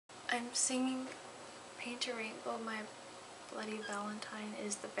I'm singing Paint a Rainbow. My Bloody Valentine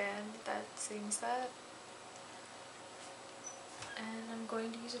is the band that sings that. And I'm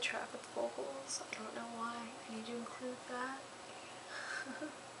going to use a track with vocals. I don't know why. I need to include that.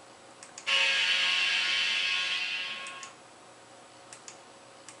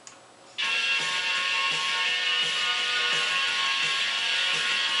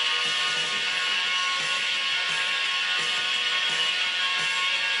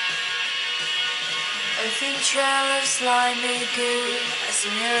 A thin trail of slimy goo, I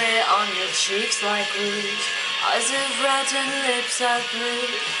smear it on your cheeks like rouge. Eyes of red and lips of blue,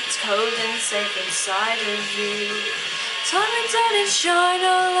 it's cold and safe inside of you. Time it down and shine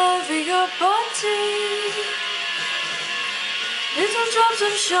all over your body. Little drops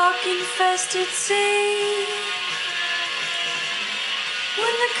of shock infested sea.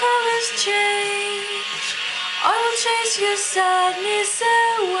 When the colors change, I will chase your sadness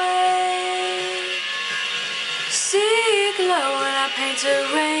away. See glow when I paint a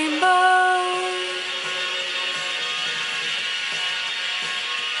rainbow.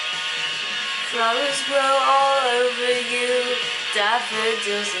 Flowers grow all over you,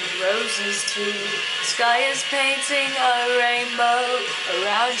 daffodils and roses too. Sky is painting a rainbow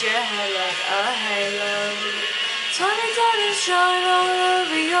around your head like a halo. Time it down and shine all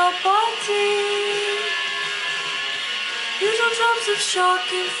over your body. Little drops of shock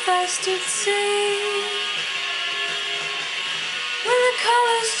infested sea. When the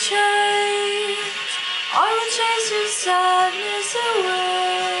colors change, I will chase your sadness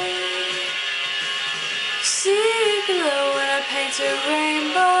away. See glow when I paint a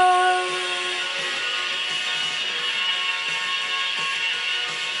rainbow.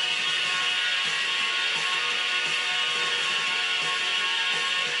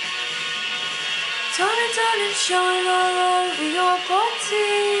 Turn it down and shine all over your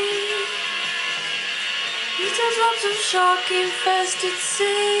body. Little drops of shock infested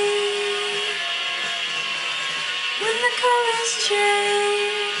sea. When the colors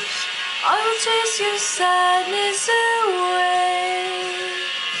change, I will chase your sadness away.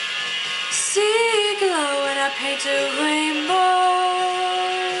 See glow when I paint a rainbow.